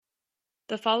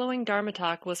The following Dharma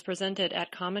talk was presented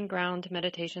at Common Ground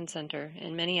Meditation Center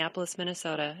in Minneapolis,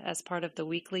 Minnesota, as part of the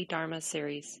weekly Dharma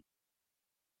series.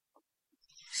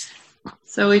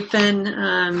 So we've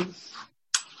been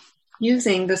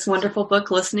using this wonderful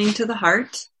book, Listening to the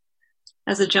Heart,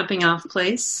 as a jumping off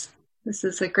place. This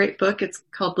is a great book. It's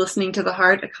called Listening to the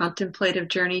Heart, A Contemplative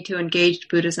Journey to Engaged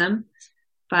Buddhism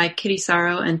by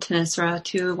Kittisaro and Thanissaro,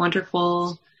 two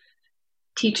wonderful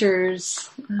teachers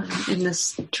in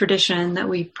this tradition that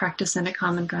we practice in at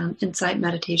Common Ground, Insight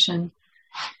Meditation.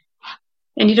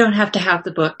 And you don't have to have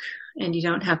the book, and you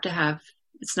don't have to have,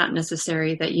 it's not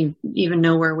necessary that you even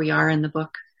know where we are in the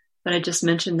book. But I just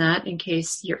mentioned that in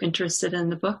case you're interested in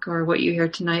the book or what you hear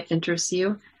tonight interests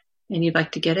you and you'd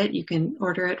like to get it. You can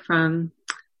order it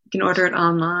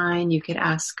online. You could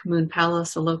ask Moon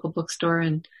Palace, a local bookstore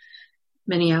in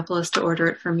Minneapolis, to order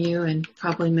it from you, and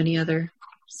probably many other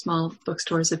small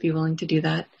bookstores would be willing to do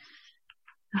that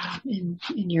in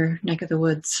your neck of the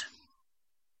woods.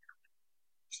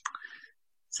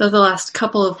 So the last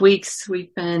couple of weeks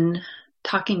we've been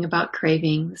talking about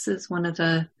craving. This is one of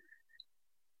the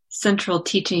central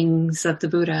teachings of the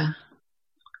Buddha.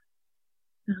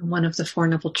 One of the Four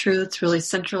Noble Truths, really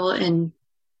central in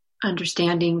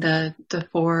understanding the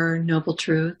Four Noble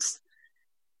Truths.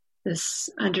 This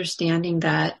understanding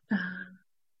that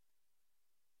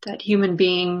human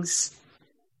beings,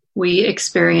 we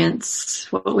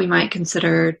experience what we might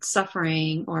consider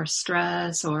suffering or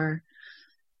stress or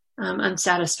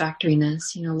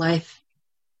unsatisfactoriness. Life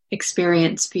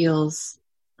experience feels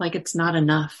like it's not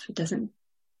enough. It doesn't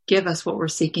give us what we're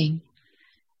seeking.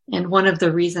 And one of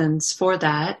the reasons for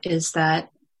that is that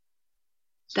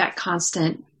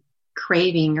constant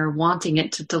craving or wanting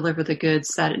it to deliver the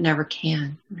goods that it never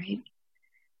can, right?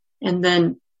 And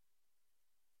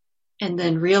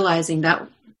then realizing that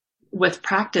with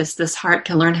practice, this heart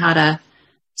can learn how to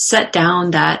set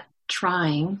down that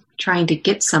trying to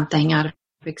get something out of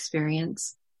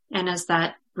experience. And as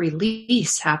that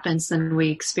release happens, then we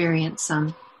experience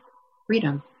some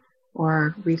freedom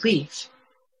or relief.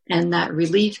 And that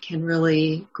relief can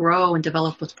really grow and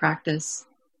develop with practice.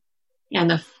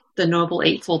 And the Noble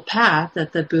Eightfold Path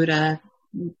that the Buddha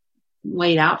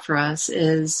laid out for us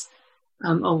is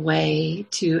a way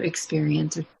to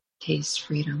experience or taste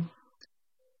freedom.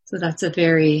 So that's a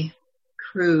very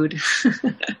crude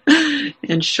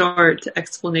and short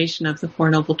explanation of the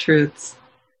Four Noble Truths.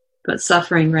 But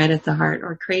suffering right at the heart,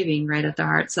 or craving right at the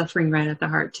heart, suffering right at the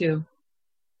heart too.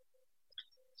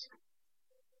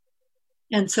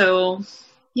 And so,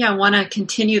 I want to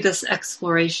continue this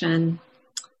exploration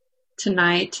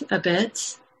tonight a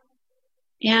bit.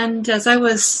 And as I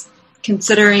was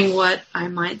considering what I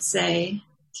might say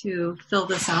to fill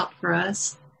this out for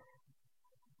us,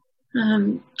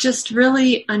 just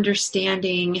really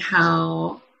understanding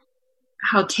how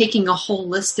taking a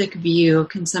holistic view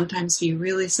can sometimes be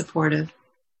really supportive.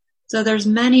 So there's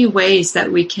many ways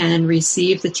that we can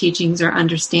receive the teachings or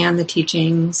understand the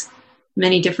teachings,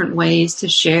 many different ways to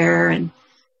share and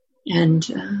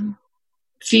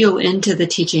feel into the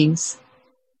teachings.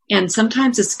 And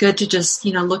sometimes it's good to just,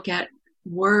 look at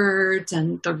words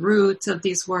and the roots of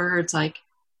these words, like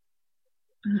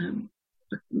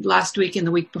last week and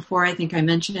the week before, I think I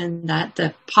mentioned that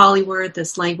the Pali word,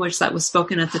 this language that was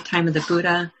spoken at the time of the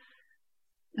Buddha,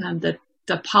 the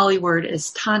Pali word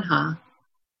is tanha.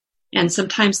 And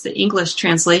sometimes the English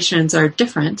translations are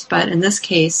different, but in this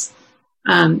case,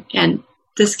 tanha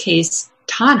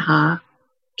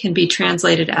can be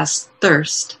translated as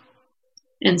thirst.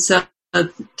 And so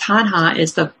tanha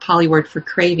is the Pali word for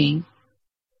craving.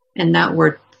 And that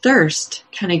word thirst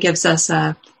kind of gives us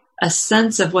a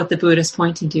sense of what the Buddha is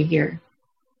pointing to here.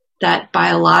 That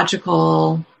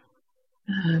biological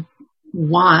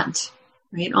want,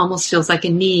 right, almost feels like a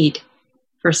need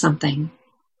for something.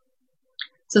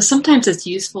 So sometimes it's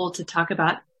useful to talk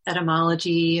about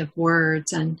etymology of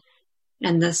words and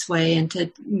this way, and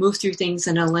to move through things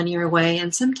in a linear way.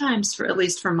 And sometimes, at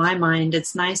least for my mind,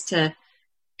 it's nice to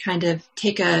kind of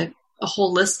take a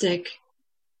holistic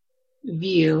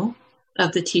view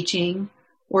of the teaching,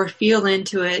 or feel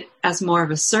into it as more of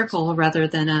a circle rather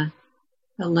than a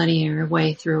linear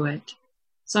way through it.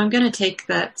 So I'm going to take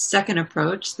that second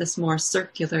approach, this more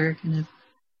circular kind of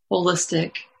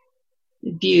holistic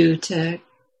view, to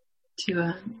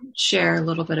share a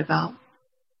little bit about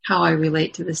how I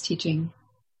relate to this teaching.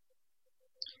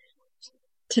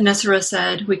 Thanissaro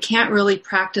said, "We can't really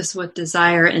practice with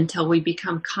desire until we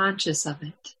become conscious of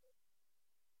it."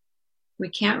 We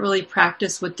can't really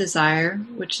practice with desire,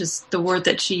 which is the word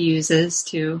that she uses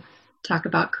to talk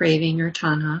about craving or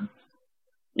tanha,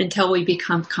 until we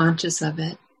become conscious of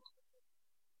it.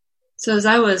 So as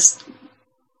I was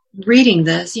reading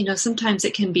this, sometimes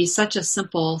it can be such a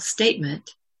simple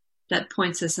statement that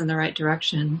points us in the right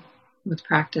direction with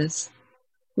practice.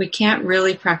 We can't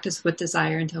really practice with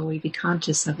desire until we be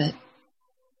conscious of it.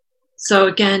 So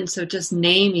again, just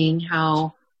naming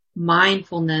how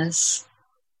mindfulness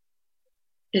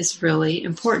is really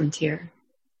important here.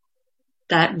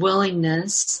 That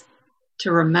willingness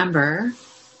to remember,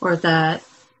 or that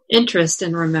interest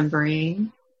in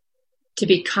remembering, to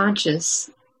be conscious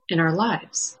in our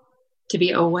lives, to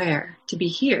be aware, to be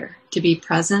here, to be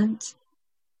present.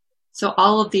 So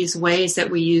all of these ways that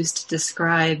we use to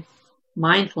describe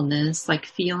mindfulness, like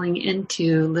feeling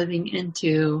into, living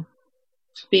into,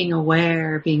 being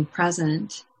aware, being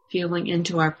present, feeling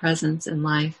into our presence in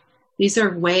life, these are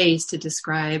ways to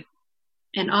describe,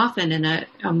 and often in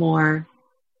a more,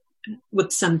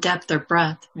 with some depth or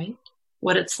breadth, right?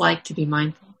 What it's like to be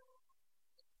mindful.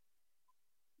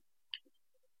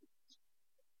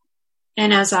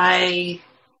 And as I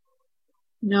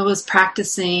was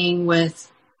practicing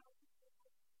with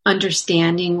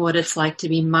understanding what it's like to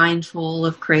be mindful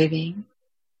of craving,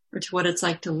 or to what it's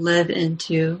like to live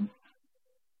into,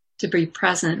 to be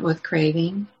present with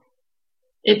craving,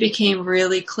 it became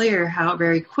really clear how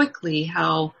very quickly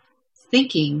how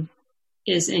thinking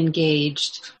is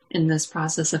engaged in this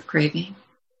process of craving,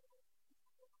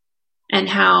 and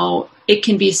how it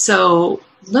can be so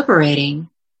liberating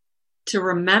to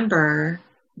remember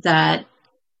that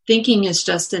thinking is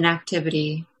just an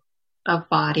activity of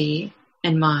body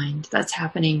and mind that's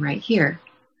happening right here.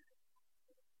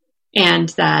 And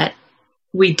that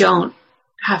we don't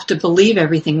have to believe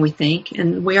everything we think,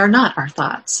 and we are not our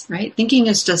thoughts, right? Thinking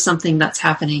is just something that's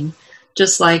happening,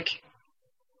 just like,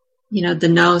 the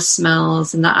nose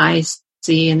smells and the eyes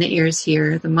see and the ears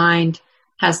hear. The mind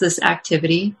has this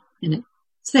activity and it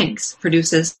thinks,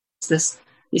 produces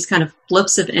these kind of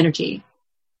blips of energy.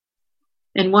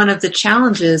 And one of the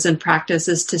challenges in practice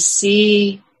is to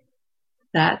see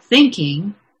that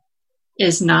thinking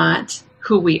is not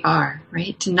who we are,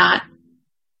 right? To not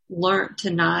learn,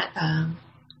 to not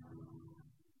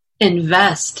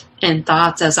invest in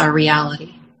thoughts as our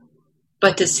reality,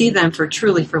 but to see them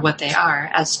truly for what they are,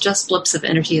 as just blips of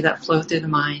energy that flow through the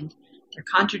mind. They're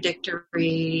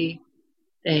contradictory.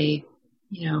 They,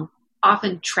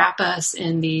 often trap us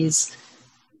in these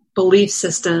belief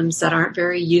systems that aren't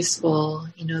very useful.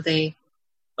 They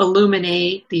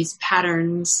illuminate these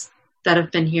patterns that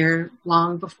have been here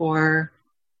long before,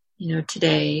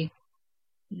 today.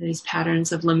 These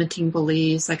patterns of limiting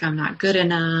beliefs, like I'm not good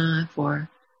enough, or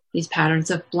these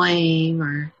patterns of blame,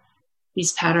 or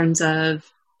these patterns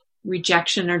of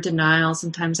rejection or denial.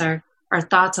 Sometimes our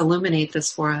thoughts illuminate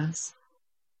this for us.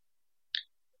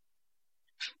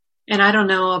 And I don't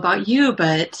know about you,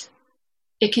 but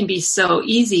it can be so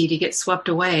easy to get swept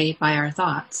away by our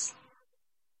thoughts.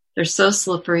 They're so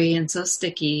slippery and so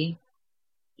sticky,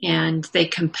 and they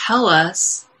compel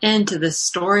us into this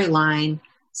storyline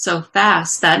so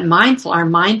fast that our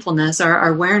mindfulness, our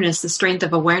awareness, the strength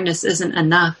of awareness isn't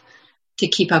enough to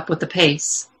keep up with the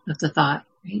pace of the thought,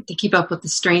 right? To keep up with the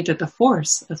strength of the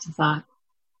force of the thought.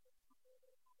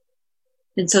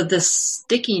 And so this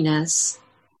stickiness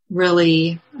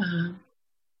really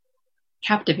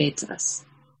captivates us,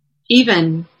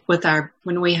 even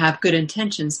when we have good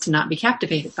intentions to not be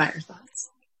captivated by our thoughts.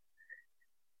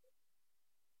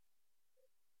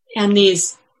 And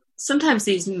sometimes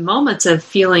these moments of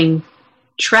feeling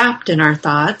trapped in our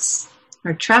thoughts,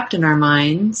 or trapped in our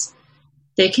minds,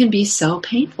 they can be so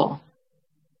painful.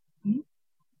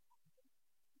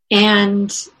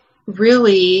 And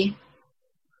really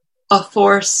a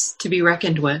force to be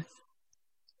reckoned with.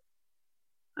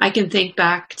 I can think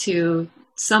back to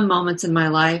some moments in my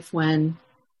life when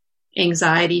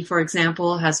anxiety, for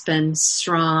example, has been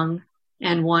strong,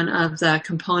 and one of the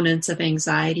components of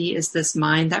anxiety is this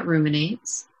mind that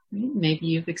ruminates. Maybe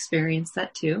you've experienced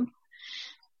that too,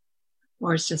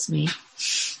 or it's just me.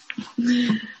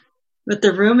 But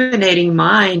the ruminating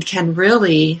mind can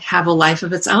really have a life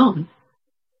of its own.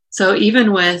 So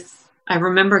even I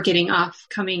remember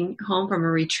coming home from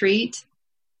a retreat,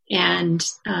 and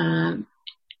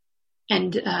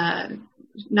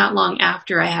not long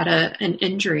after I had an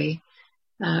injury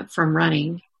from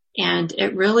running, and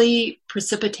it really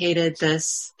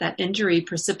that injury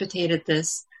precipitated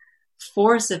this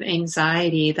force of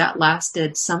anxiety that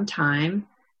lasted some time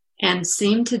and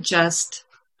seemed to just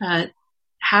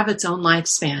have its own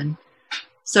lifespan.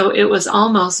 So it was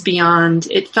almost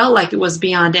it felt like it was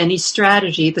beyond any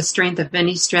strategy, the strength of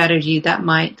any strategy that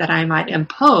I might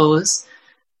impose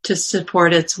to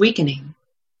support its weakening.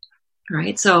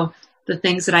 Right? So the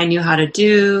things that I knew how to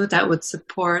do that would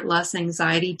support less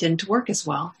anxiety didn't work as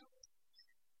well.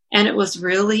 And it was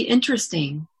really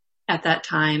interesting at that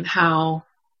time how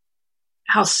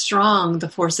strong the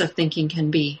force of thinking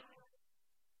can be.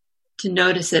 To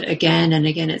notice it again and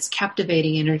again, it's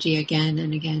captivating energy again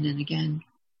and again and again.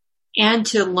 And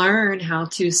to learn how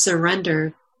to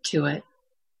surrender to it.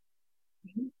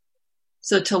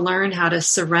 So to learn how to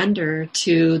surrender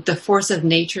to the force of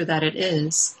nature that it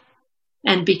is.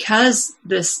 And because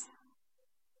this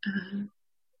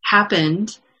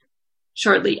happened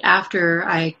shortly after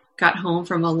I got home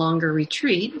from a longer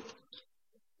retreat,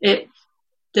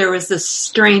 there was this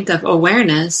strength of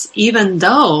awareness, even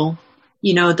though,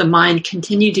 the mind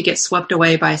continued to get swept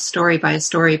away by a story,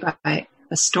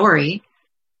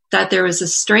 that there was a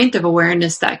strength of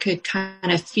awareness that could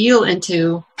kind of feel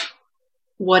into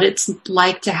what it's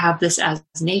like to have this as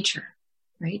nature,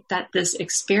 right? That this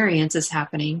experience is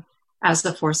happening as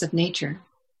the force of nature.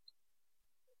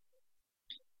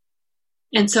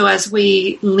 And so as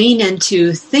we lean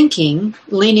into thinking,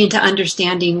 lean into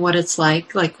understanding what it's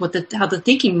like how the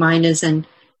thinking mind is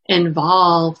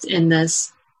involved in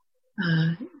this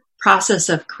process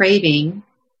of craving,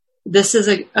 this is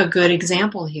a good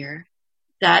example here,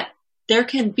 that there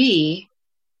can be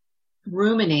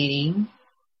ruminating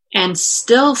and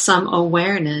still some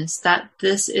awareness that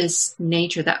this is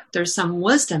nature, that there's some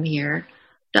wisdom here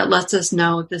that lets us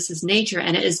know this is nature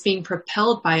and it is being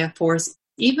propelled by a force,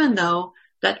 even though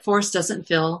that force doesn't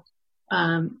feel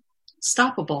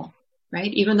stoppable,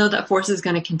 right? Even though that force is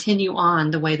going to continue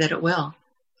on the way that it will.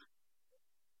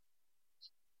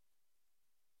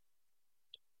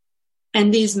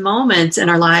 And these moments in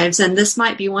our lives, and this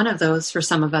might be one of those for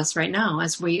some of us right now,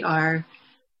 as we are,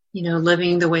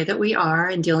 living the way that we are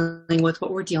and dealing with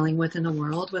what we're dealing with in the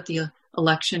world, with the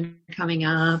election coming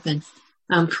up and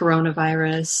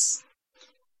coronavirus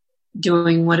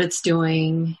doing what it's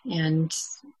doing. And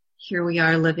here we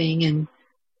are living in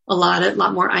a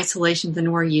lot more isolation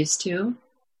than we're used to.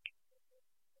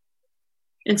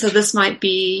 And so this might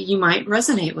be, you might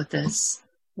resonate with this,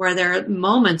 where there are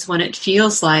moments when it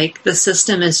feels like the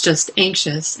system is just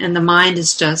anxious and the mind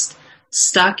is just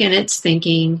stuck in its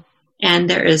thinking. And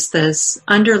there is this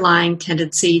underlying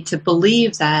tendency to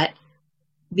believe that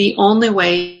the only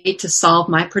way to solve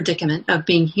my predicament of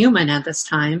being human at this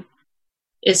time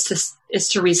is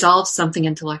to resolve something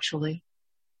intellectually.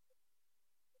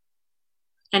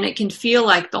 And it can feel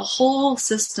like the whole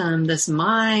system, this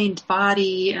mind,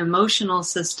 body, emotional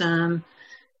system,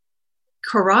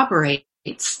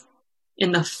 corroborates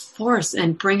in the force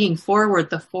and bringing forward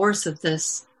the force of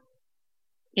this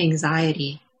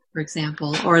anxiety, for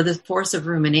example, or the force of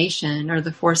rumination, or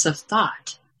the force of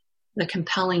thought, the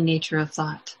compelling nature of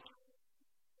thought.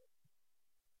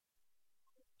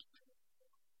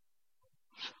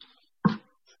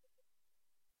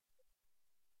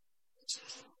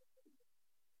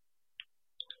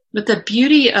 But the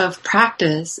beauty of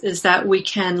practice is that we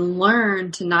can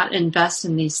learn to not invest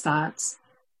in these thoughts.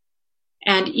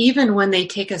 And even when they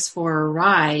take us for a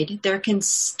ride, there can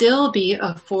still be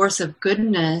a force of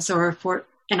goodness,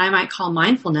 and I might call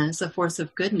mindfulness a force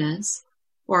of goodness,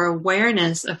 or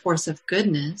awareness a force of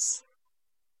goodness,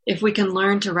 if we can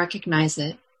learn to recognize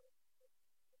it.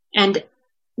 And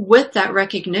with that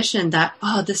recognition that,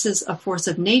 this is a force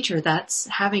of nature that's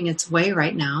having its way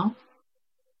right now,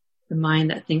 the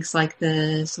mind that thinks like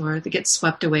this, or that gets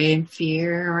swept away in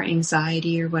fear or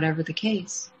anxiety or whatever the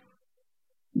case,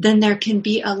 then there can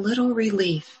be a little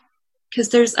relief, because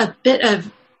there's a bit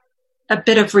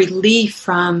of relief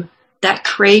from that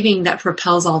craving that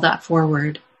propels all that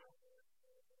forward.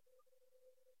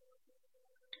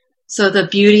 So the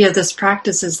beauty of this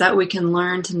practice is that we can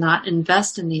learn to not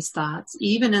invest in these thoughts,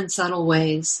 even in subtle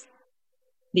ways,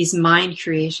 these mind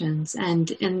creations,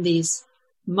 and in these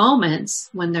moments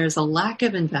when there's a lack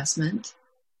of investment,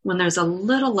 when there's a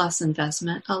little less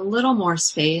investment, a little more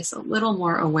space, a little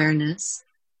more awareness,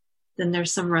 then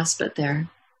there's some respite there.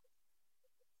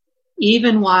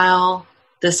 Even while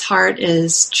this heart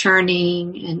is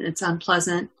churning and it's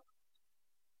unpleasant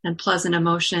and pleasant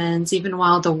emotions, even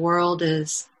while the world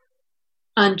is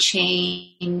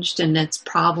unchanged in its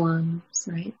problems,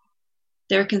 right?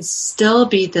 There can still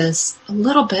be this a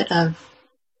little bit of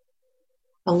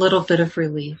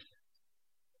relief.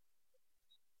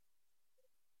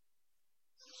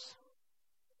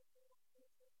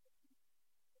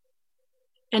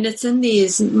 And it's in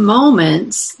these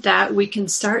moments that we can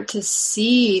start to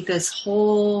see this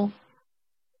whole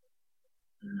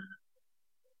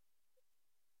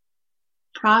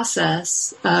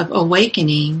process of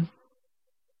awakening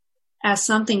as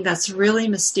something that's really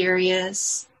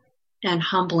mysterious and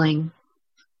humbling.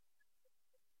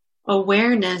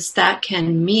 Awareness that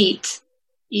can meet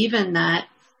even that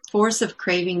force of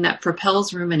craving that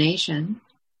propels rumination,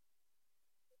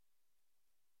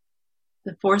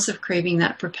 the force of craving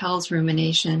that propels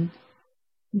rumination,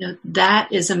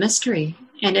 that is a mystery,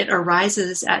 and it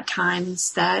arises at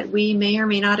times that we may or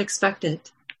may not expect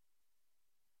it.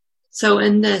 So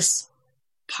in this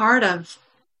part of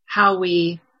how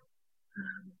we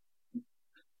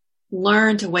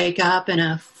learn to wake up in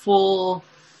a full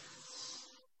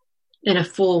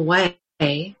way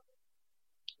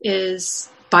is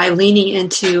by leaning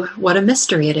into what a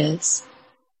mystery it is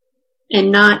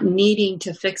and not needing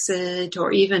to fix it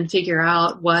or even figure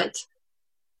out what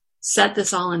set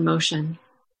this all in motion.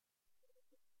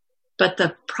 But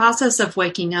the process of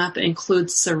waking up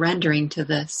includes surrendering to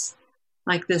this,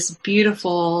 like this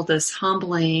beautiful, this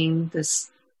humbling,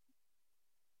 this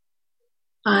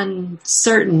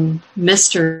uncertain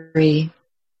mystery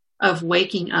of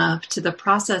waking up to the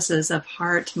processes of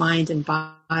heart, mind, and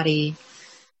body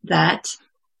that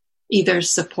either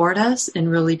support us in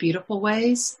really beautiful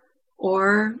ways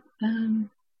or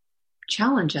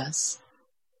challenge us.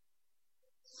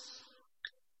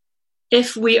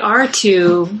 If we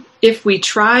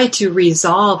try to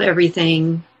resolve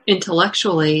everything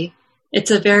intellectually,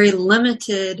 it's a very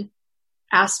limited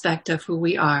aspect of who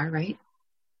we are, right?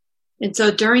 And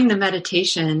so during the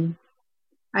meditation,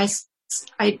 I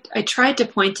tried to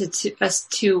point us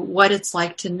to what it's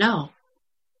like to know,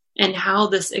 and how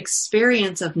this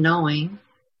experience of knowing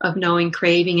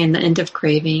craving and the end of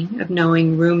craving, of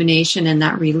knowing rumination and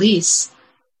that release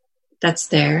that's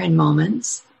there in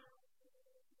moments,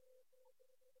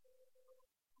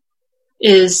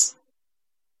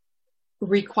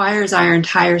 requires our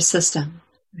entire system,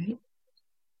 right?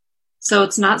 So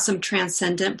it's not some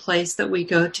transcendent place that we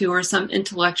go to or some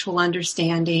intellectual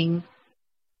understanding,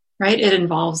 right? It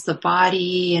involves the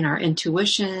body and our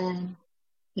intuition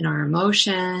and our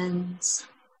emotions.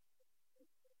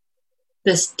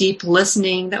 This deep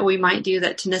listening that we might do,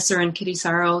 that Tanisar and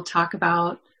Kittisaro talk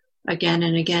about again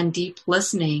and again. Deep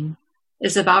listening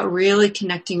is about really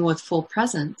connecting with full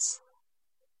presence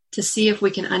to see if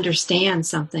we can understand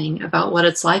something about what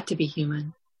it's like to be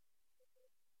human,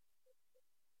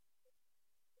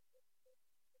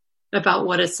 about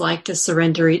what it's like to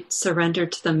surrender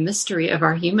to the mystery of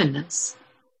our humanness.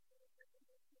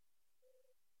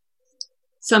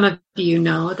 Some of you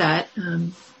know that,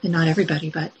 and not everybody,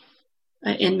 but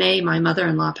in May, my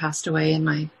mother-in-law passed away, and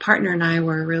my partner and I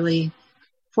were really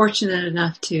fortunate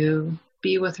enough to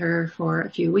be with her for a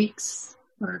few weeks,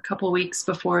 or a couple weeks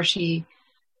before she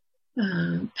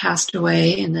passed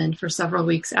away, and then for several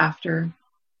weeks after.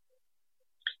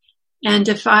 And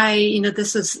if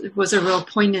this was a real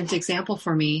poignant example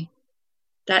for me,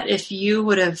 that if you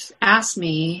would have asked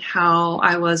me how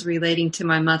I was relating to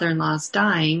my mother-in-law's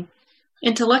dying,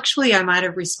 intellectually I might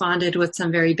have responded with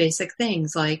some very basic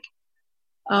things like,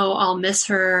 oh, I'll miss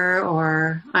her,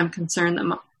 or I'm concerned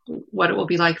that what it will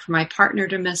be like for my partner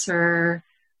to miss her,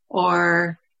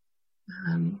 or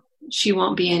she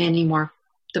won't be in any more,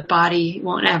 the body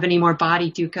won't have any more body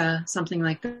dukkha, something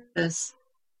like this.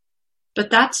 But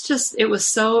that's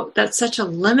such a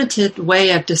limited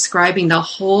way of describing the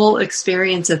whole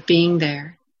experience of being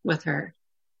there with her.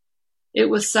 It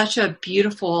was such a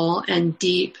beautiful and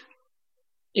deep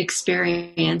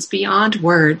experience beyond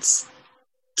words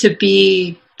to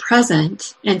be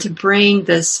present and to bring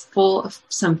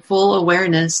some full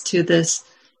awareness to this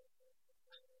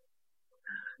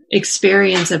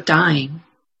experience of dying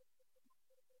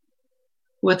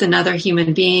with another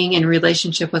human being in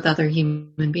relationship with other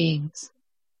human beings.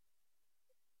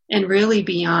 And really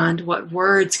beyond what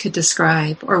words could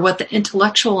describe or what the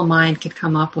intellectual mind could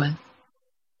come up with.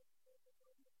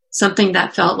 Something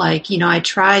that felt like, I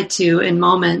tried to, in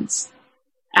moments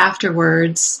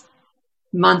afterwards,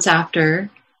 months after,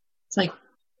 it's like,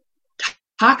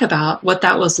 talk about what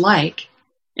that was like.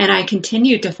 And I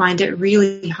continued to find it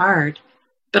really hard.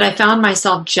 But I found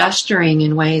myself gesturing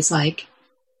in ways like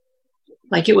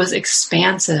it was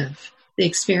expansive. The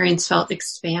experience felt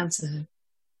expansive.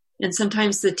 And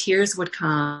sometimes the tears would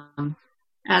come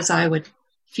as I would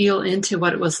feel into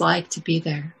what it was like to be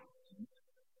there.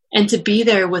 And to be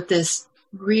there with this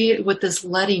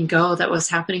letting go that was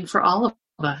happening for all of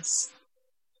us.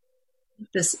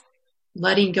 This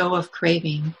letting go of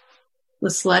craving,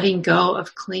 this letting go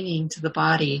of clinging to the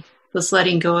body, this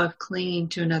letting go of clinging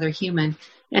to another human,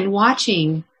 and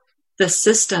watching the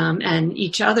system and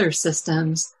each other's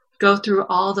systems go through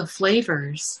all the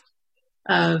flavors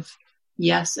of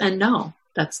yes and no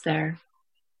that's there.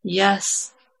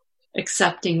 Yes,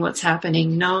 accepting what's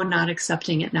happening. No, not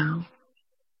accepting it now.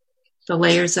 The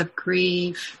layers of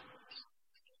grief.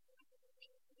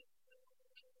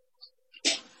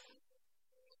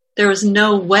 there was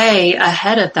no way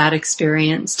ahead of that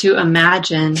experience to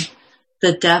imagine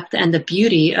the depth and the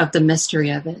beauty of the mystery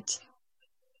of it.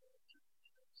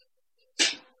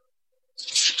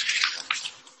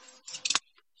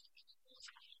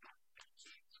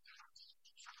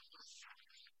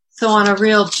 So on a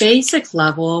real basic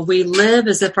level, we live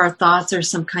as if our thoughts are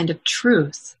some kind of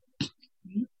truth.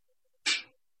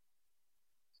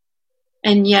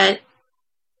 And yet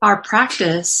our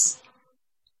practice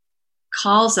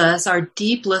calls us, our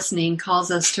deep listening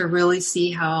calls us to really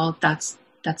see how that's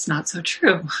not so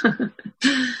true.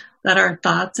 That our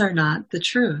thoughts are not the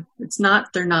truth.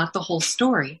 They're not the whole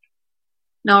story.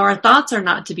 Now, our thoughts are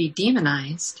not to be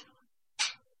demonized.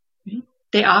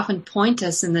 They often point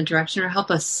us in the direction or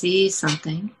help us see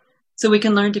something so we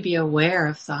can learn to be aware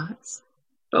of thoughts.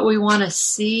 But we want to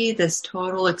see this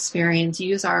total experience,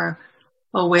 use our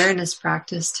awareness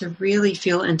practice to really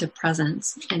feel into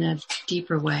presence in a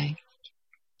deeper way.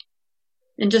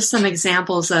 And just some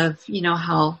examples of,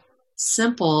 how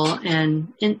simple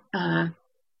and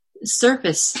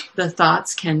surface the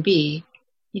thoughts can be.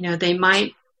 We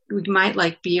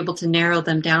might be able to narrow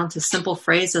them down to simple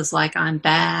phrases like I'm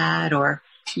bad or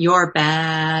you're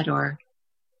bad or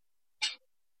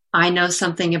I know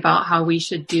something about how we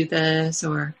should do this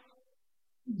or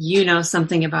you know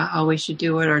something about how we should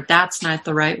do it or that's not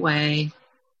the right way.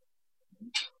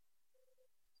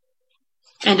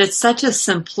 And it's such a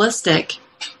simplistic,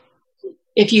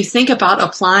 if you think about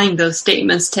applying those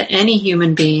statements to any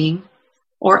human being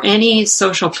or any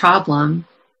social problem,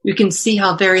 you can see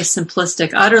how very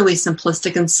simplistic, utterly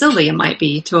simplistic and silly it might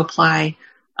be to apply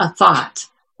a thought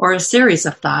or a series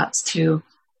of thoughts to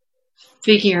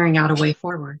figuring out a way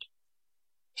forward.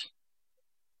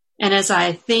 And as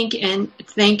I think and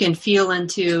feel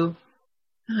into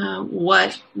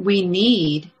what we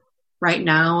need right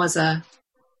now as a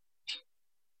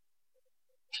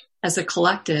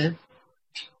collective,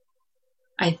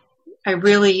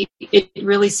 it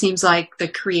really seems like the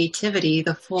creativity,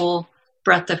 the full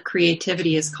breadth of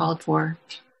creativity is called for.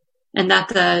 And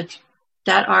that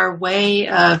our way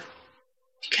of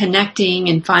connecting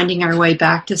and finding our way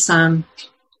back to some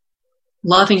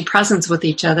loving presence with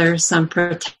each other, some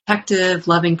protective,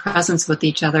 loving presence with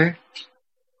each other.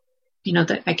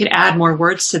 That I could add more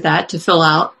words to that to fill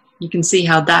out. You can see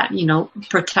how that,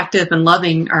 protective and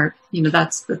loving are,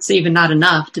 that's even not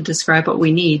enough to describe what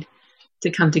we need to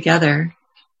come together,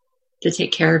 to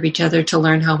take care of each other, to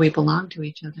learn how we belong to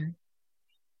each other.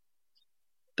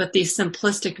 But these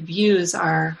simplistic views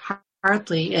are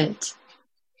hardly it.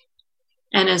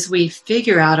 And as we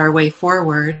figure out our way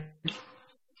forward,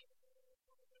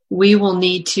 we will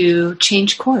need to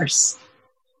change course,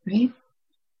 right?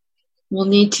 We'll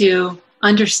need to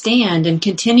understand and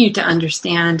continue to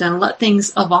understand and let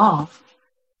things evolve.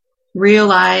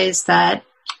 Realize that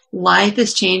life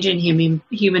is changing,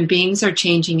 human beings are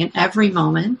changing in every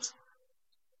moment.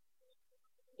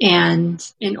 And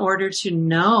in order to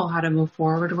know how to move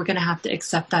forward, we're going to have to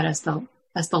accept that as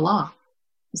the law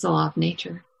of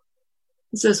nature.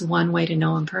 This is one way to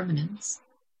know impermanence.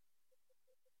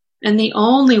 And the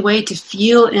only way to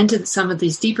feel into some of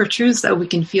these deeper truths that we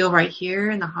can feel right here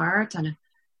in the heart on at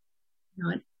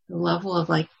the level of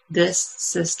like this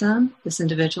system, this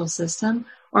individual system,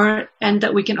 and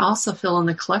that we can also feel on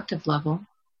the collective level,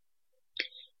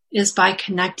 is by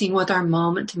connecting with our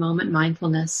moment-to-moment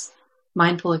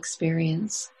mindful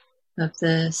experience of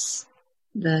this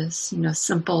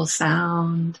simple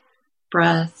sound,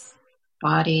 breath,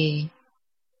 body.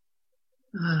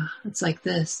 It's like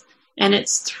this. And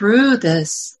it's through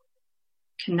this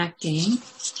connecting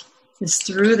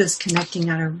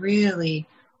on a really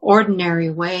ordinary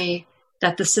way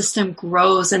that the system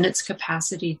grows in its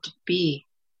capacity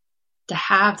to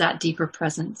have that deeper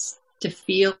presence, to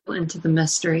feel into the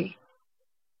mystery,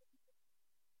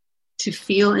 to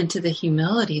feel into the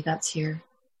humility that's here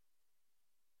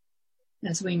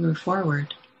as we move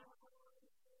forward.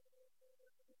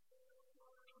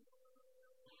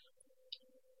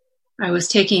 I was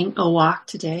taking a walk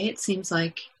today. It seems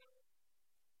like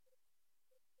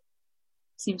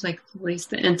at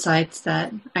least the insights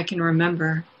that I can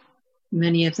remember,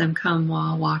 many of them come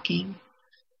while walking.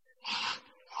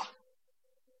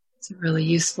 It's a really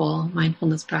useful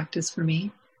mindfulness practice for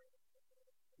me,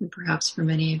 and perhaps for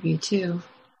many of you too.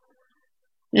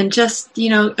 And just,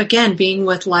 again, being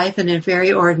with life in a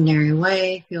very ordinary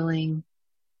way, feeling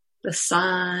the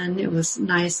sun. It was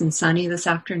nice and sunny this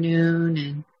afternoon,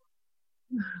 and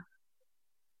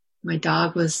my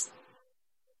dog was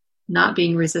not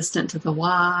being resistant to the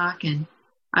walk, and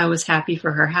I was happy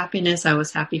for her happiness. I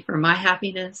was happy for my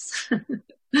happiness to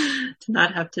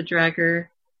not have to drag her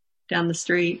down the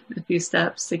street a few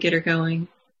steps to get her going.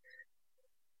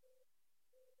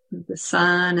 The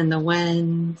sun and the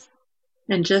wind,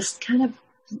 and just kind of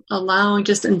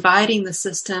just inviting the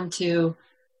system to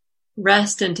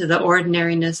rest into the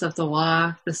ordinariness of the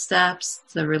walk, the steps,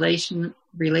 the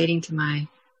relating to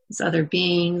this other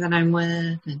being that I'm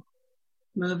with, and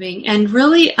moving, and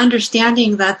really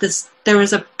understanding that there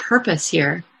was a purpose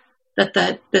here,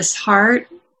 that this heart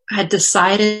had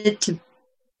decided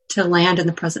to land in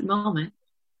the present moment.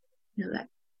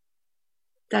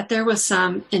 That there was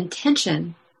some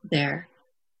intention there.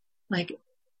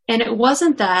 And it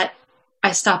wasn't that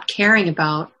I stopped caring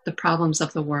about the problems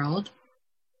of the world,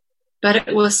 but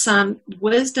it was some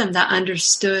wisdom that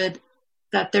understood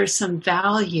that there's some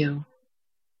value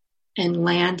in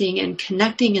landing and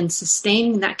connecting and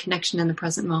sustaining that connection in the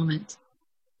present moment,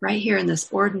 right here in this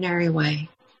ordinary way.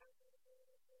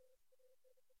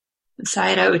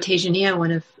 Sayadaw U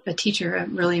Tejaniya, a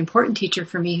really important teacher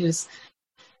for me,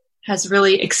 has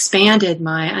really expanded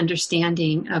my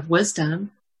understanding of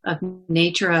wisdom, of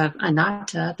nature, of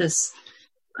anatta, this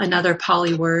another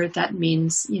Pali word that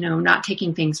means, not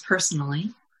taking things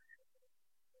personally.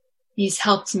 He's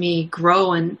helped me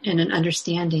grow in an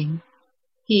understanding.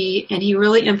 He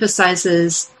really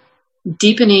emphasizes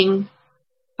deepening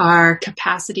our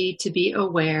capacity to be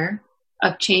aware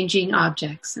of changing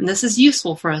objects. And this is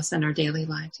useful for us in our daily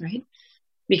lives, right?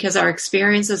 Because our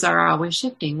experiences are always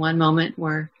shifting. One moment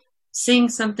we're seeing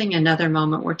something, another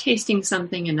moment we're tasting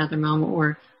something, another moment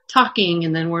we're talking,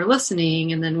 and then we're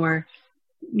listening, and then we're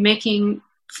making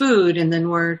food, and then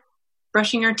we're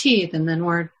brushing our teeth, and then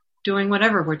we're doing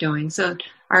whatever we're doing. So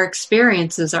our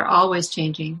experiences are always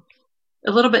changing.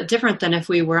 A little bit different than if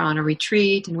we were on a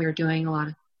retreat and we were doing a lot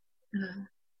of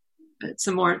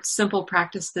some more simple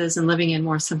practices and living in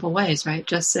more simple ways, right?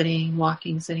 Just sitting,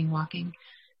 walking.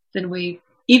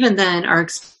 Even then our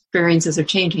experiences are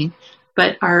changing,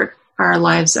 but our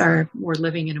lives we're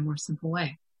living in a more simple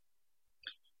way.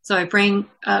 So I bring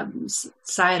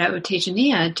Sayadaw U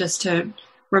Tejaniya just to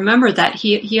remember that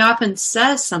he often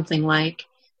says something like,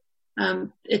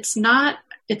 it's not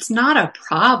a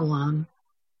problem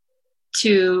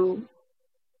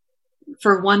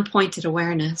for one-pointed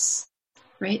awareness,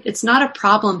 right? It's not a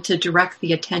problem to direct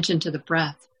the attention to the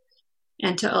breath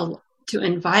and to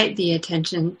invite the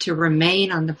attention to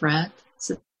remain on the breath,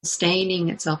 sustaining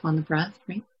itself on the breath,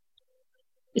 right?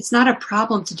 It's not a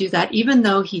problem to do that, even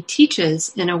though he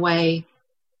teaches in a way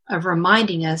of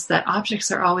reminding us that objects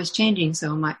are always changing.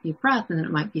 So it might be breath, and then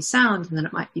it might be sound, and then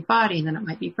it might be body, and then it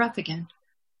might be breath again.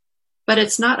 But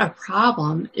it's not a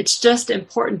problem. It's just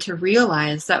important to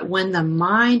realize that when the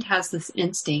mind has this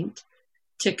instinct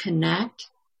to connect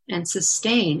and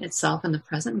sustain itself in the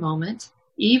present moment,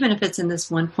 even if it's in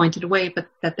this one-pointed way, but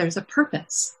that there's a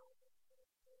purpose.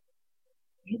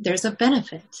 There's a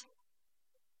benefit.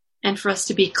 And for us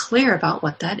to be clear about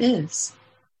what that is.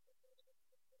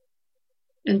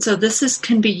 And so this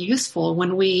can be useful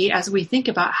as we think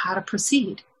about how to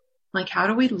proceed. Like, how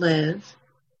do we live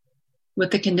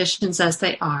with the conditions as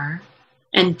they are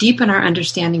and deepen our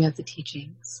understanding of the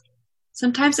teachings?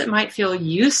 Sometimes it might feel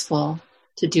useful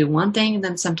to do one thing, and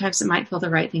then sometimes it might feel the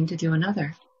right thing to do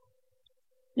another.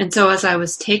 And so as I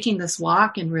was taking this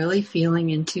walk and really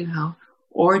feeling into how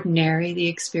ordinary the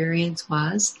experience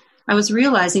was, I was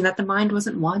realizing that the mind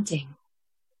wasn't wanting.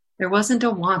 There wasn't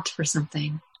a want for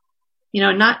something.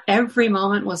 Not every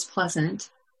moment was pleasant,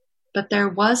 but there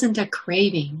wasn't a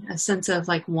craving, a sense of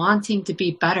wanting to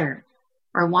be better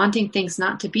or wanting things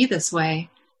not to be this way.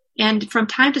 And from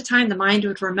time to time, the mind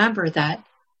would remember that,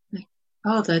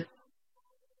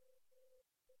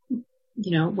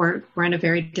 we're in a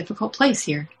very difficult place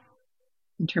here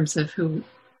in terms of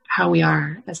how we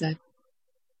are as a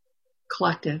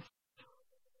collective.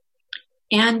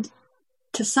 And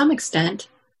to some extent,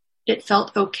 it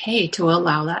felt okay to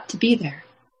allow that to be there.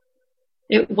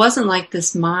 It wasn't like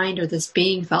this mind or this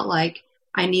being felt like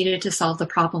I needed to solve the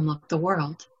problem of the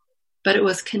world, but it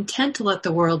was content to let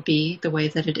the world be the way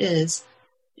that it is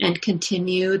and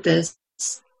continue this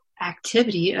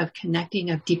activity of connecting,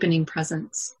 of deepening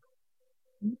presence.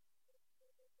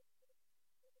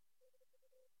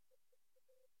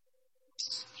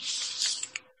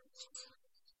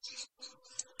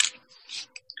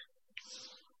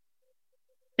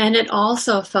 And it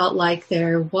also felt like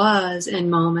there was,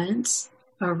 in moments,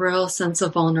 a real sense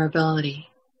of vulnerability.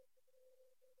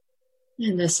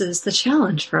 And this is the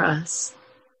challenge for us,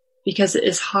 because it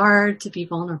is hard to be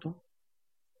vulnerable.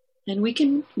 And we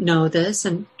can know this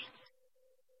in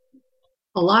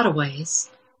a lot of ways.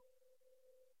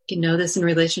 We can know this in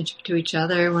relationship to each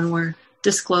other when we're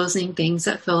disclosing things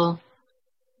that feel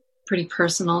pretty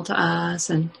personal to us,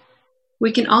 and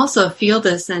we can also feel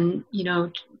this in,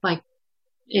 like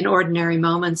in ordinary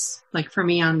moments, like for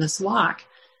me on this walk,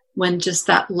 when just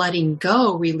that letting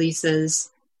go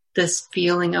releases this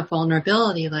feeling of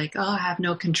vulnerability, like, oh, I have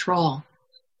no control.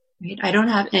 Right? I don't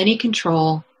have any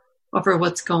control over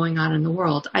what's going on in the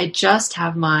world. I just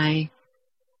have my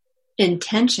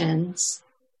intentions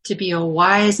to be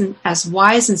as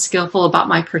wise and skillful about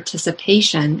my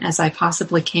participation as I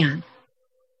possibly can.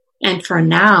 And for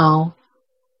now,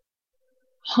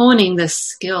 honing this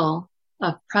skill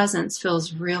of presence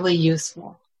feels really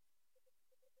useful.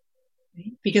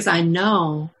 Right? Because I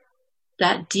know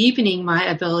that deepening my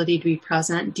ability to be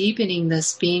present, deepening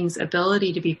this being's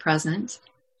ability to be present,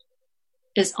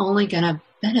 is only going to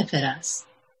benefit us.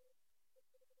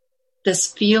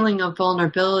 This feeling of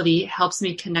vulnerability helps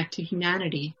me connect to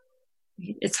humanity.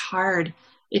 It's hard.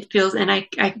 It feels, and I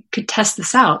could test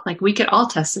this out. Like we could all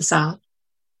test this out.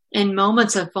 In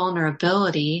moments of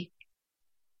vulnerability,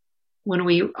 when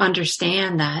we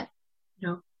understand that,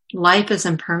 life is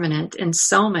impermanent in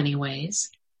so many ways.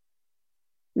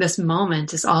 This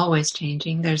moment is always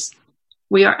changing.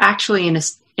 We are actually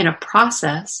in a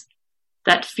process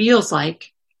that feels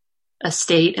like a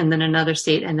state and then another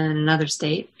state and then another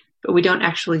state, but we don't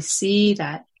actually see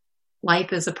that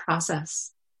life is a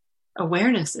process.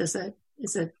 Awareness is an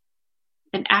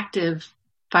active,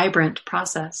 vibrant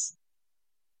process.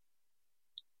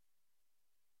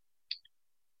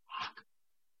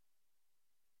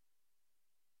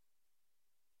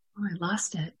 Oh, I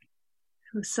lost it.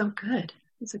 It was so good.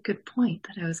 It was a good point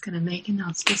that I was going to make, and now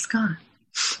it's just gone.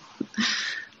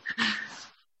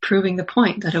 Proving the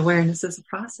point that awareness is a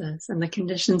process, and the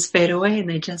conditions fade away, and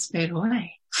they just fade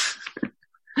away.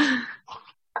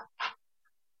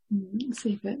 Let's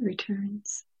see if it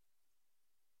returns.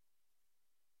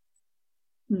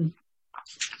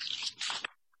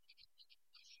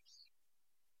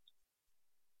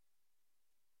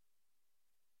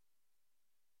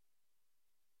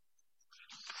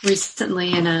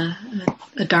 Recently in a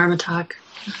Dharma talk,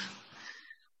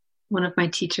 one of my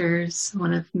teachers,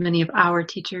 one of many of our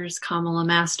teachers, Kamala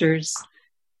Masters,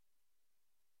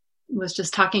 was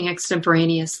just talking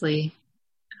extemporaneously.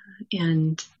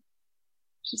 And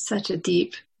she's such a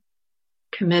deep,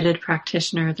 committed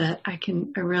practitioner that I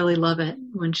really love it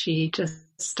when she just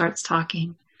starts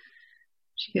talking.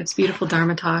 She gives beautiful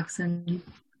Dharma talks and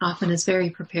often is very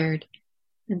prepared.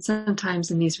 And sometimes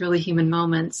in these really human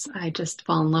moments, I just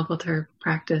fall in love with her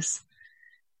practice.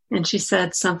 And she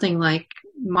said something like,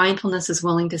 mindfulness is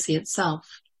willing to see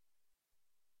itself.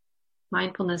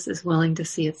 Mindfulness is willing to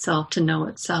see itself, to know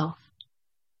itself.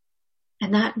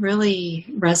 And that really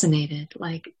resonated,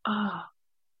 like,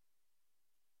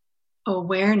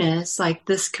 awareness, like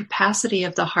this capacity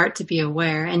of the heart to be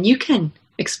aware. And you can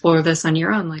explore this on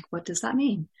your own, like, what does that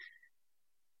mean?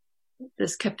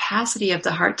 This capacity of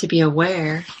the heart to be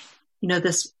aware,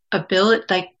 this ability,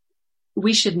 like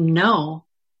we should know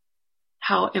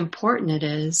how important it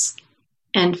is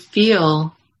and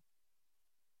feel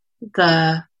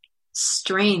the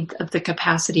strength of the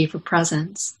capacity for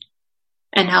presence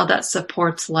and how that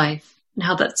supports life and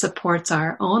how that supports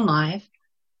our own life,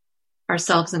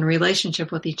 ourselves in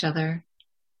relationship with each other,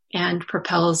 and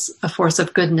propels a force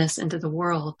of goodness into the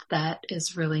world that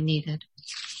is really needed.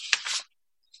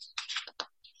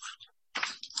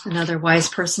 Another wise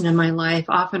person in my life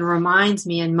often reminds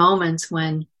me in moments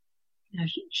when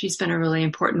she's been a really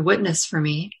important witness for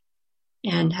me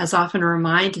and has often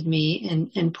reminded me in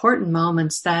important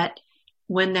moments that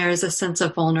when there is a sense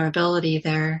of vulnerability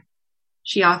there,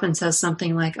 she often says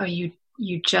something like, oh, you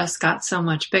just got so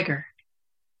much bigger.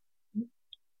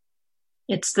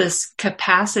 It's this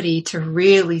capacity to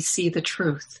really see the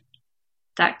truth,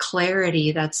 that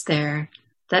clarity that's there,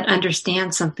 that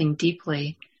understands something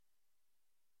deeply,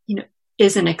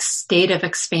 is a state of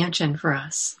expansion for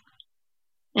us.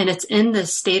 And it's in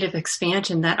this state of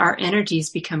expansion that our energies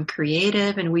become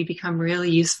creative and we become really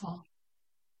useful.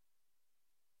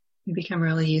 We become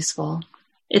really useful.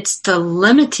 It's the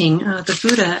limiting, the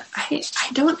Buddha, I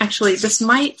don't actually, this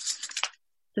might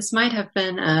have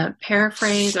been a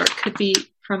paraphrase, or it could be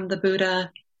from the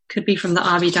Buddha, could be from the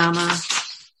Abhidhamma.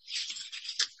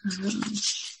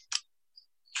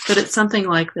 But it's something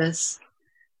like this.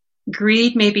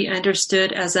 Greed may be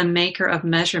understood as a maker of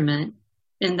measurement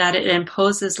in that it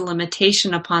imposes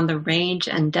limitation upon the range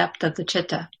and depth of the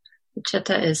citta. The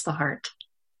citta is the heart.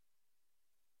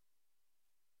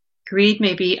 Greed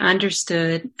may be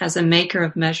understood as a maker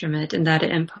of measurement in that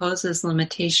it imposes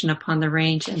limitation upon the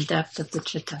range and depth of the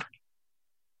citta.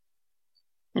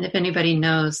 And if anybody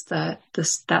knows that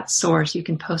source, you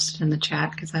can post it in the chat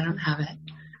because I don't have it.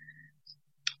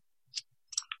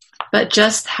 But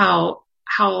just how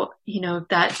how,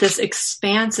 that this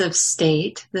expansive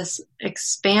state, this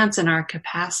expanse in our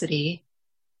capacity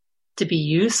to be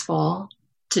useful,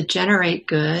 to generate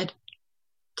good,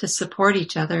 to support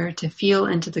each other, to feel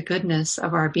into the goodness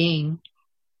of our being,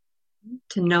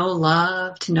 to know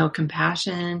love, to know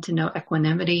compassion, to know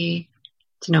equanimity,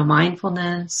 to know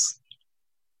mindfulness,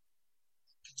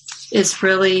 is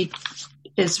really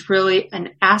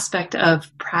an aspect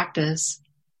of practice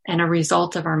and a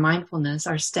result of our mindfulness,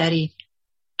 our steady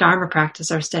Dharma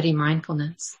practice, our steady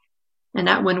mindfulness. And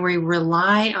that when we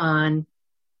rely on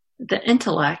the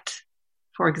intellect,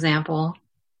 for example,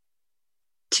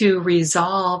 to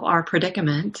resolve our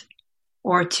predicament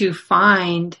or to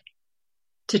try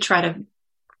to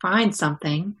find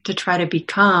something, to try to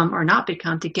become or not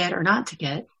become, to get or not to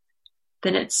get,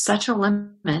 then it's such a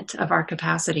limit of our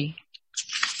capacity.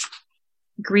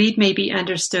 Greed may be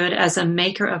understood as a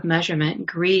maker of measurement.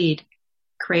 Greed,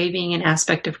 craving, an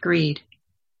aspect of greed.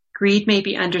 Greed may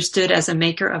be understood as a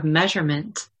maker of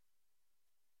measurement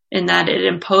in that it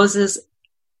imposes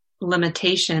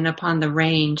limitation upon the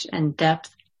range and depth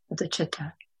of the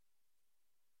citta.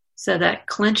 So that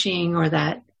clenching or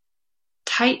that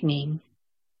tightening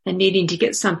and needing to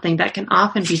get something that can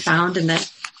often be found in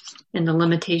the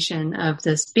limitation of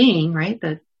this being, right?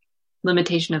 The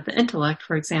limitation of the intellect,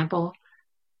 for example,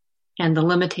 and the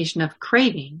limitation of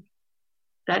craving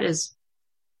that is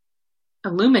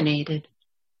illuminated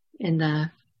in the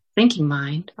thinking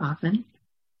mind often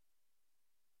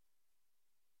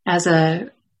as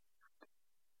a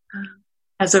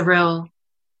real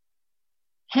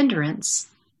hindrance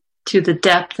to the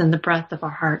depth and the breadth of our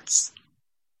hearts.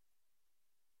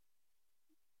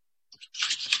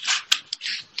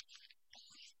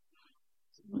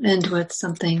 We'll end with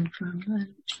something from a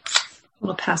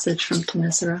little passage from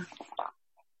Thanissaro.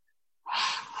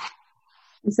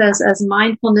 It says, as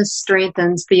mindfulness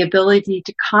strengthens, the ability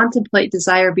to contemplate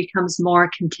desire becomes more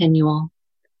continual.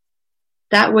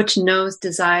 That which knows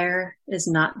desire is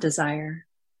not desire.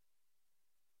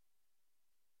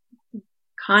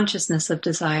 Consciousness of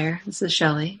desire, this is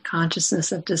Shelly,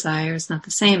 consciousness of desire is not the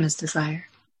same as desire.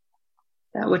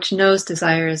 That which knows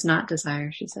desire is not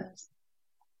desire, she says.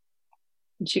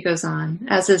 And she goes on,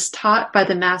 as is taught by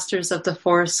the masters of the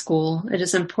forest school, it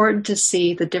is important to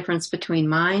see the difference between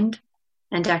mind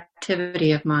and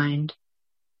activity of mind.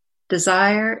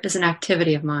 Desire is an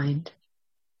activity of mind.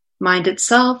 Mind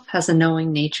itself has a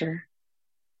knowing nature.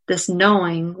 This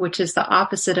knowing, which is the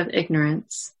opposite of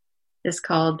ignorance, is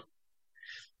called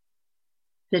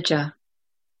Vijja,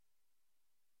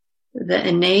 the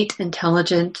innate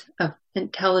intelligence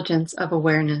of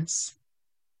awareness.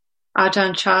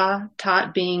 Ajahn Chah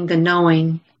taught being the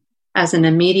knowing as an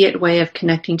immediate way of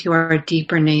connecting to our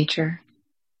deeper nature.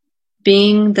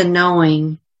 Being the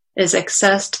knowing is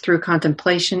accessed through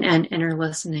contemplation and inner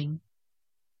listening.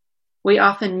 We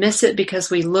often miss it because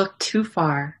we look too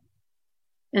far.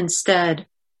 Instead,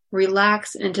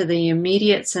 relax into the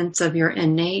immediate sense of your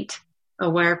innate,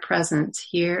 aware presence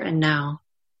here and now.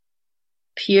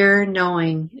 Pure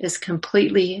knowing is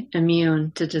completely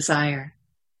immune to desire.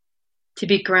 To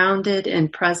be grounded in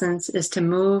presence is to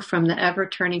move from the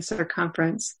ever-turning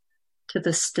circumference to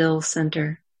the still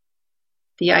center.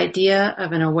 The idea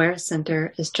of an aware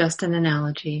center is just an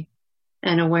analogy,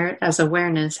 and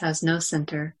awareness has no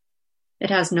center. It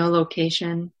has no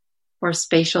location or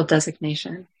spatial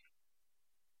designation.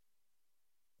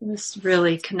 This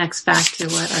really connects back to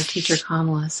what our teacher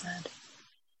Kamala said,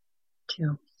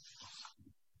 too.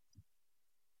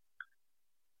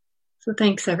 So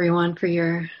thanks, everyone, for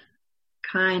your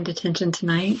kind attention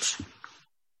tonight.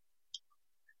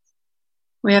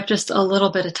 We have just a little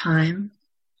bit of time,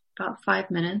 about 5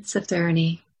 minutes, if there are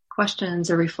any questions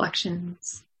or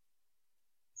reflections.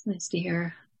 It's nice to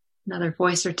hear another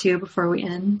voice or two before we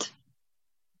end.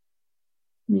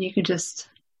 And you can just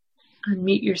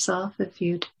unmute yourself if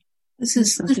you'd have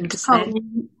something to say.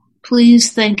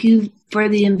 Please, thank you for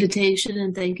the invitation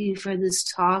and thank you for this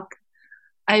talk.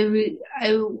 I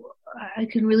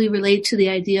can really relate to the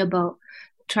idea about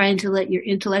trying to let your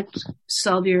intellect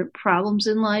solve your problems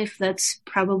in life. That's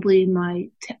probably my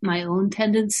own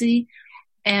tendency,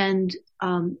 and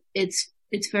it's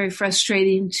very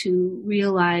frustrating to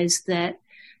realize that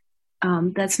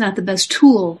that's not the best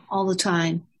tool all the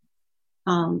time,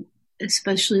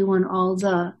 especially when all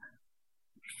the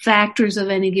factors of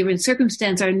any given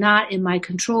circumstance are not in my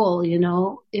control. You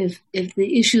know, if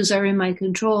the issues are in my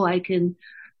control, I can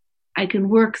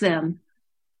work them.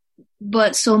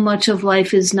 But so much of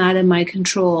life is not in my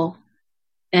control.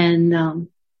 And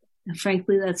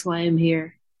frankly, that's why I'm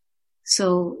here.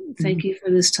 So thank you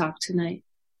for this talk tonight.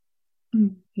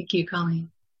 Thank you, Colleen.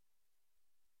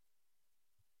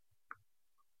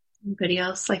 Anybody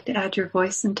else like to add your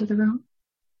voice into the room?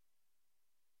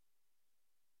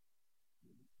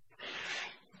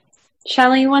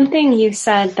 Shelly, one thing you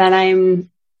said that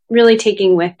I'm really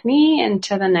taking with me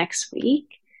into the next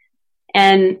week,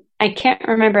 and I can't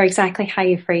remember exactly how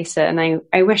you phrased it, and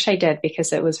I wish I did,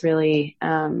 because it was really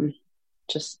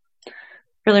just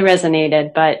really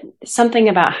resonated, but something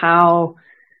about how,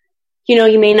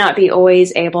 you may not be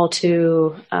always able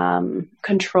to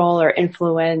control or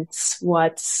influence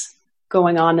what's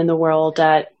going on in the world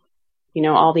at,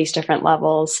 all these different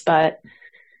levels, but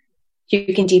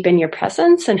you can deepen your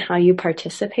presence and how you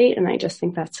participate. And I just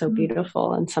think that's so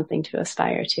beautiful and something to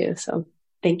aspire to. So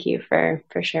thank you for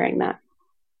sharing that.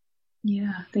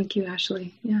 Yeah. Thank you,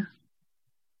 Ashley. Yeah.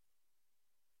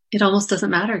 It almost doesn't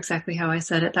matter exactly how I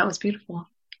said it. That was beautiful.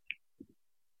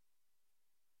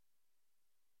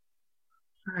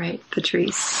 All right,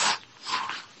 Patrice.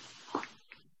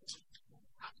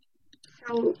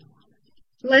 So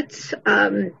let's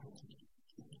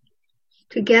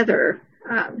together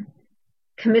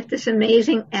commit this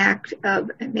amazing act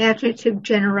of imaginative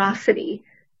generosity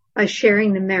by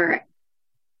sharing the merit.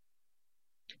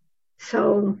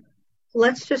 So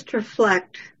let's just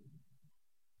reflect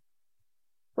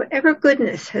whatever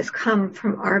goodness has come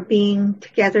from our being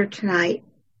together tonight,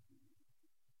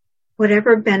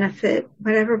 whatever benefit,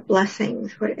 whatever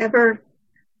blessings, whatever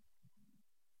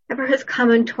has come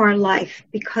into our life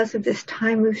because of this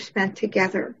time we've spent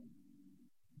together,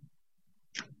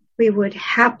 we would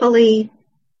happily,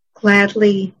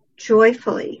 gladly,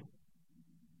 joyfully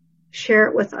share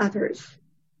it with others.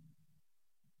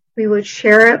 We would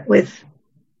share it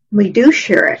we do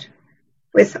share it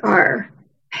with our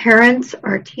parents,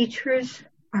 our teachers,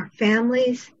 our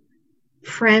families,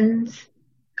 friends,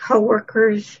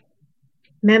 coworkers,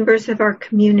 members of our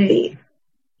community,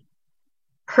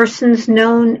 persons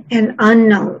known and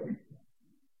unknown.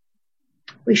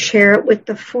 We share it with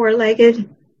the four-legged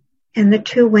and the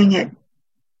two-winged.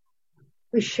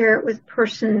 We share it with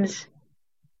persons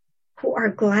who are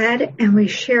glad, and we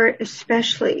share it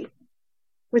especially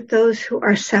with those who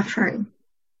are suffering.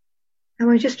 And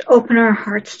we just open our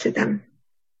hearts to them.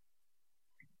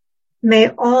 May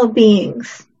all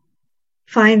beings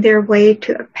find their way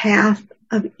to a path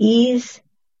of ease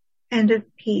and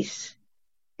of peace,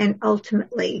 and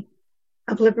ultimately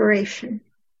of liberation.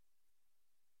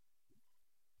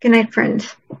 Good night,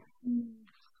 friends.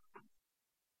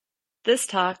 This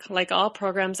talk, like all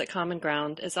programs at Common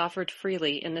Ground, is offered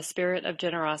freely in the spirit of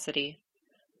generosity.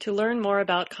 To learn more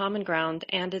about Common Ground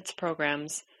and its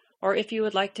programs, or if you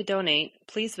would like to donate,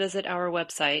 please visit our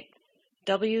website,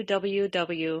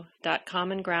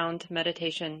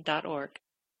 www.commongroundmeditation.org.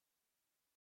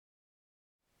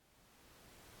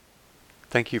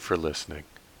 Thank you for listening.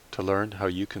 To learn how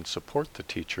you can support the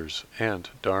teachers and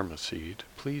Dharma Seed,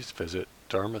 please visit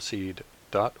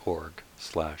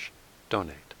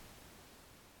dharmaseed.org/donate.